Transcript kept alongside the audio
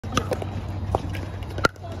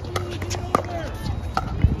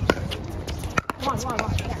It's like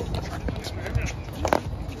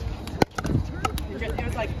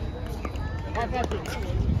 1-1.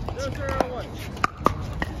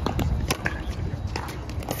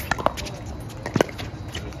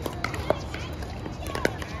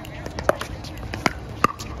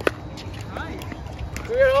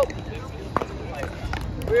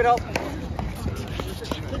 Weird help.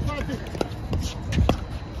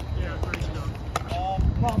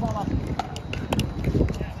 Come on.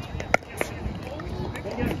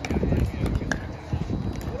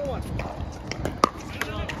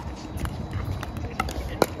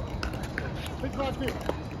 Big cross here.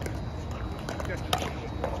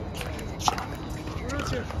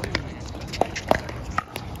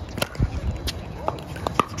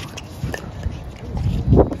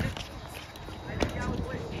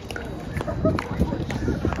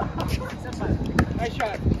 Nice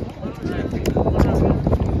shot.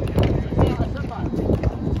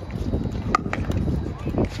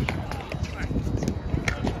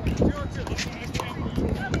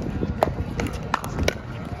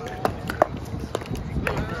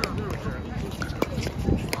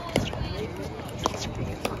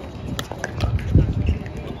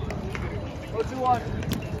 2-1.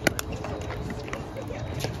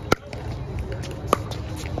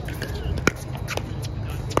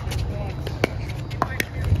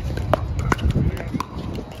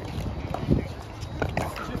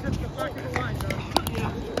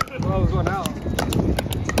 Oh, we're going out.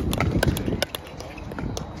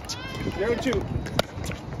 0-2.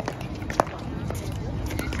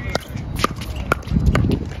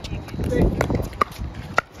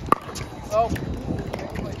 Oh.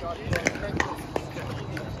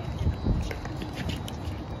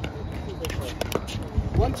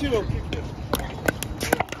 1-2.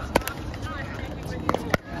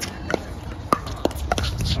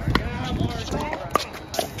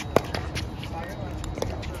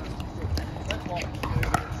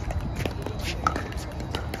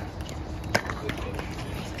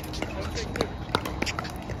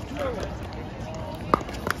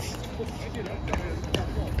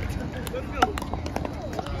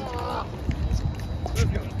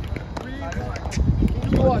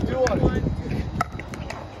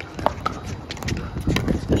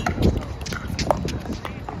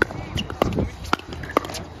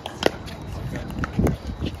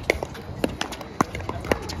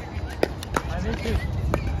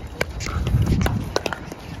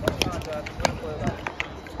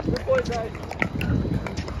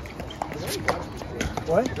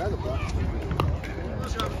 What?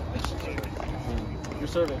 You're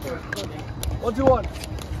serving first. 1-2-1.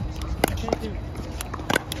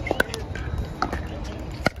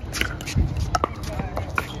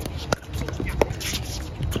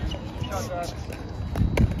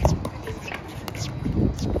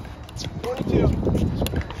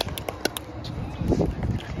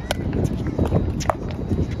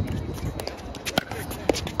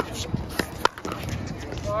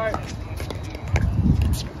 Alright.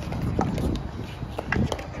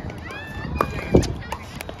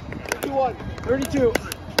 32.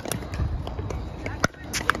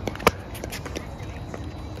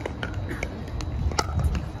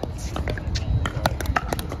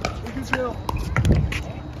 We can chill.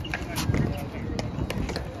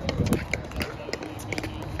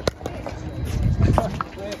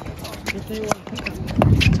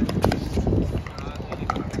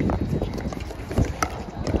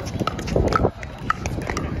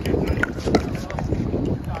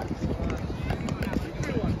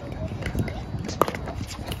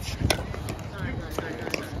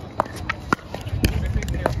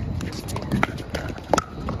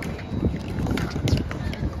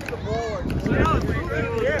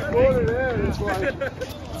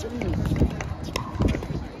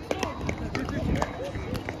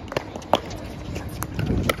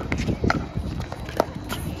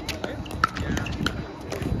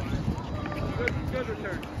 Good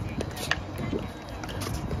return.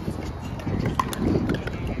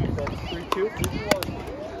 3-2. 3-1.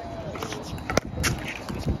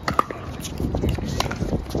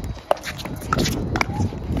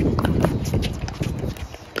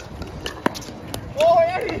 Oh,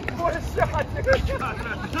 Eddie! What a shot!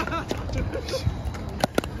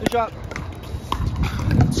 Good shot.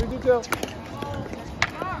 3-2.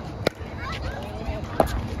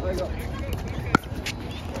 There you go.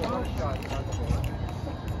 Oh, shot.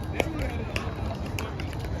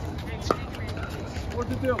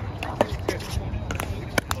 4-2.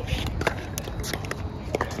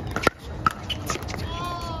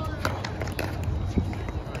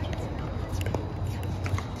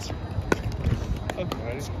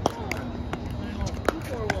 Okay.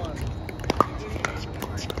 4-1.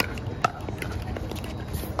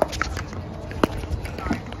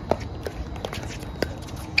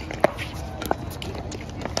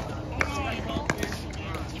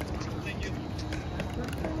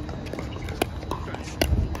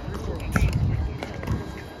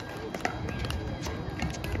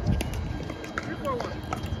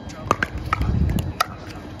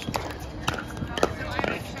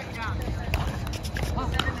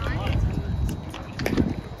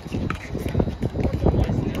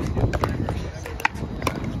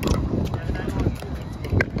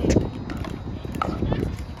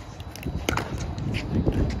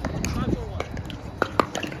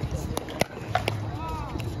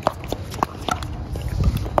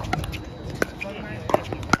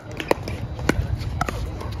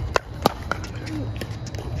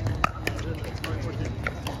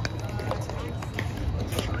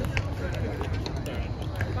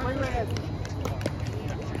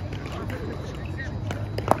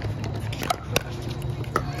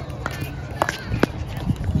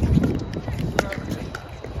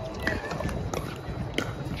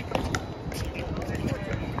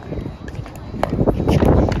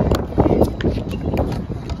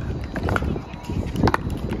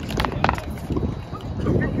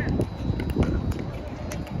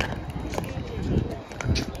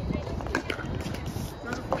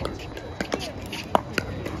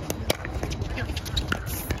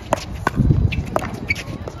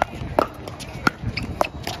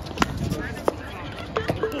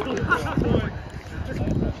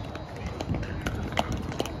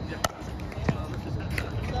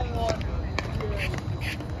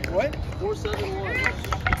 7-1.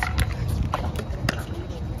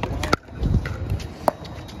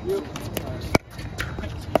 You.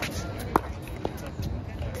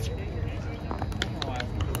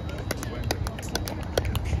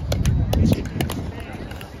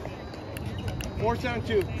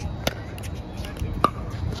 4-7-2.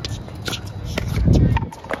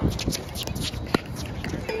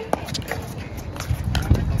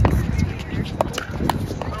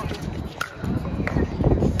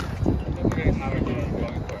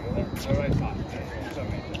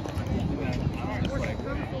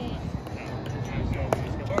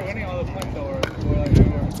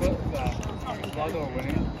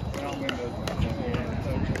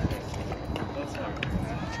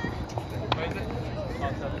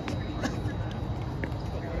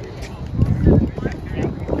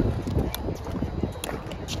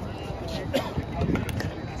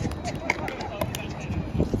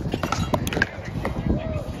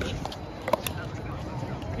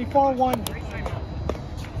 Four-one.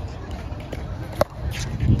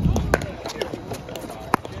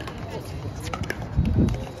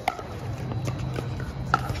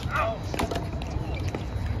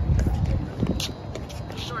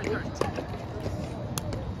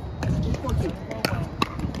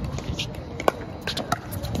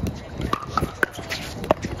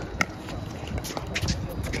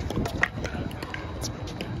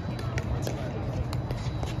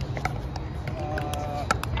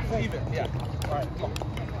 Even, yeah. All right, come on.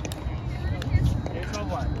 Here's no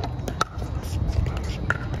one.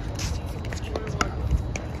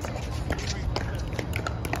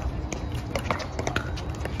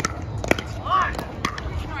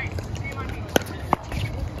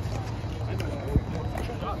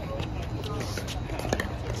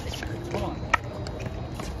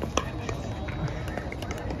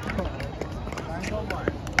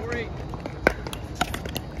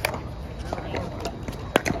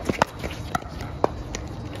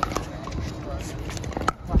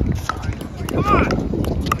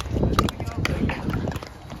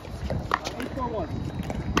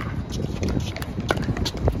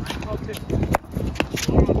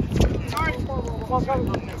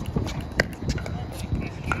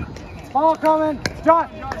 Ball coming. John.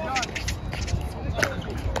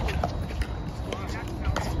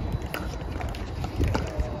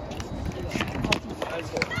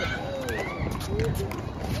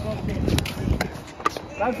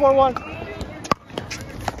 Nine 4-1.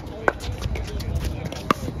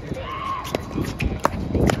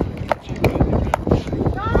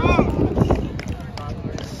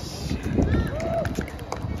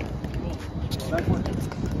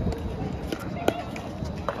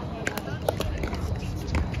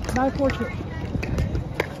 Nine 4-2.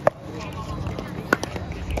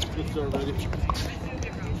 Good serve, Eddy.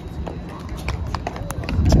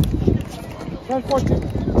 10-14.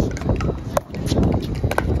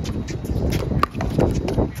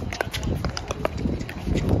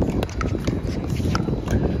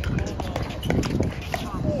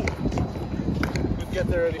 Good get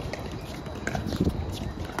there, Eddy.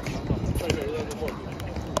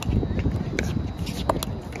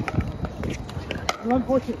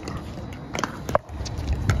 11-14.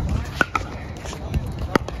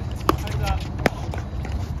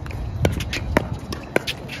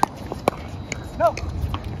 No.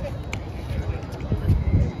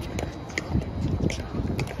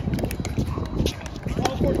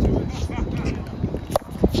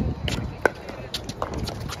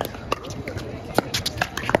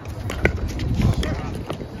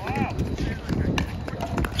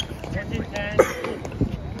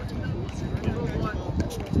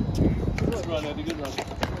 Good run, Eddy. Good run.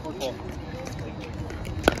 Good ball.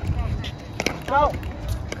 Go.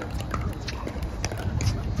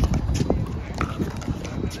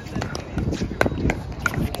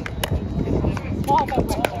 Ball.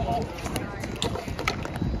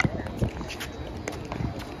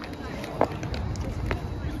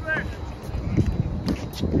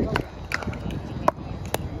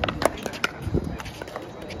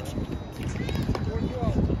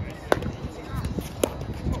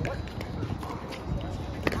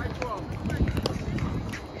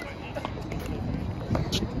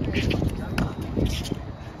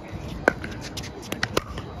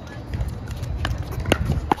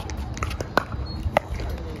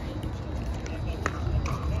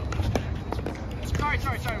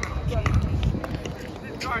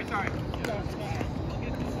 Sorry.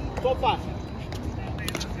 12-5.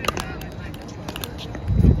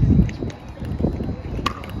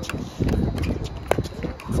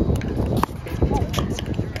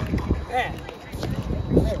 Man.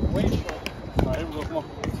 Hey, way short. All right, here we go. Come on.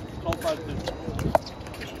 12-5.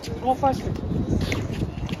 All faster.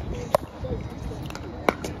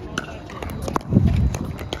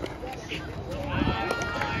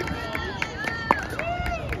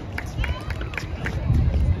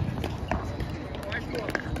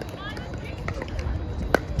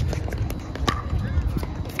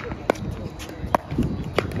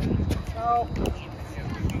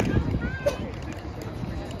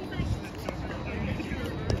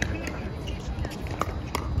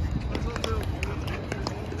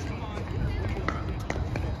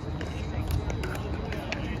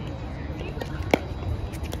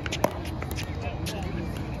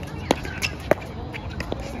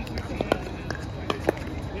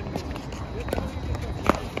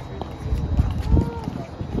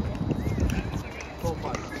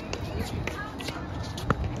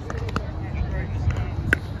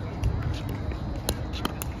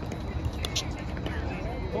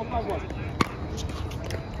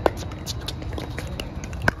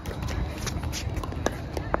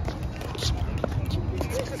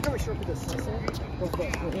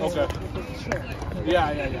 Okay.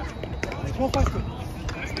 Yeah. 12 faster.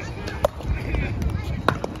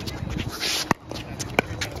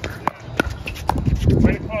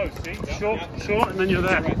 Very close, see? Short, and then you're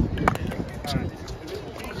there. Right.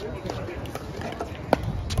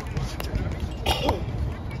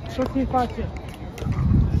 13, 5, 10.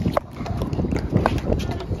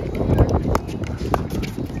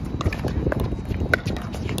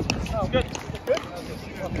 Oh, good. Good?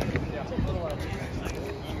 Okay. Yeah.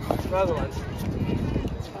 Other ones.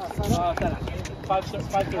 5:13.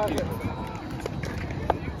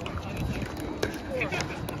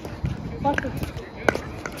 5,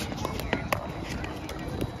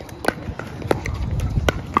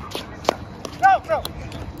 Go!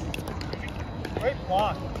 Great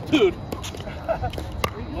block. Dude.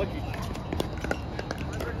 Lucky.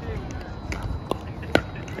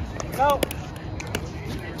 Go!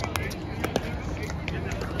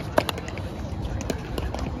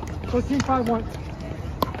 14, 5, 1.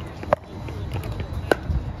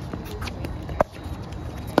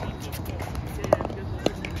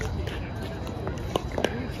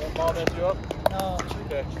 That ball mess you up? No.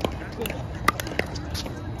 Okay.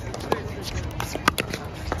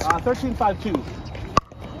 13, 5, 2.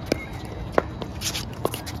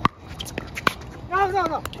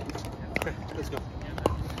 No. Okay, let's go.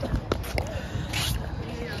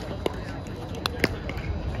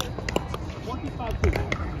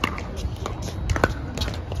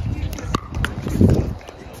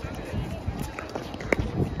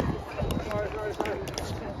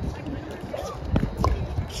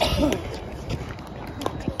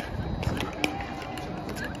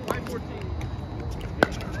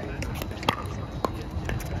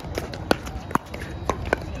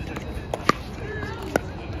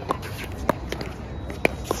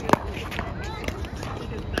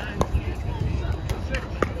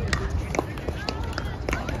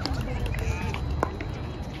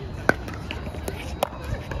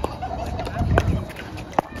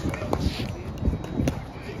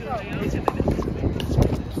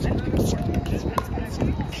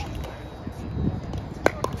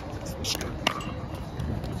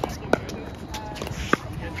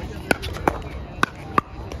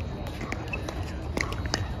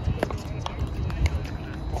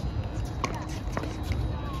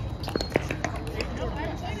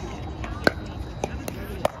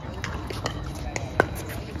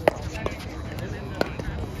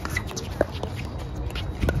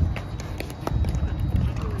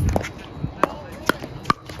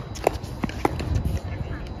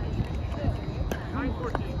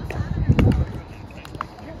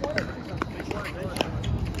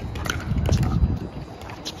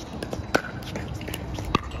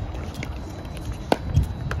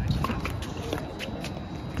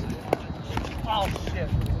 Oh, shit.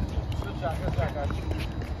 Good shot, guys.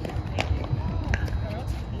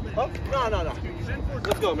 Oh, no.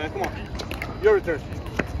 Let's go, man. Come on. Your return.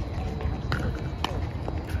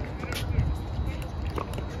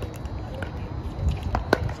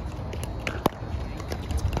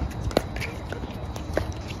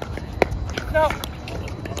 No. All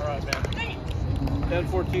right, man.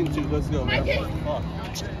 10-14, 2. Let's go, man. Come on.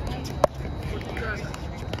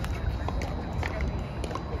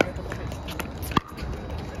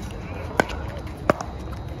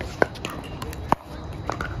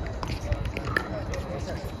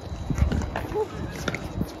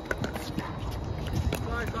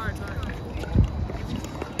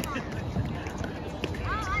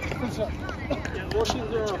 Good shot.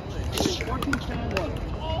 14-0. 14-10-1.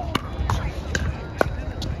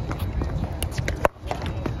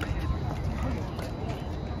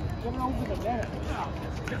 Get it over the net.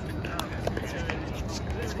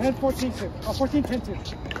 And 14-2.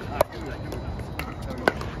 14-10-2.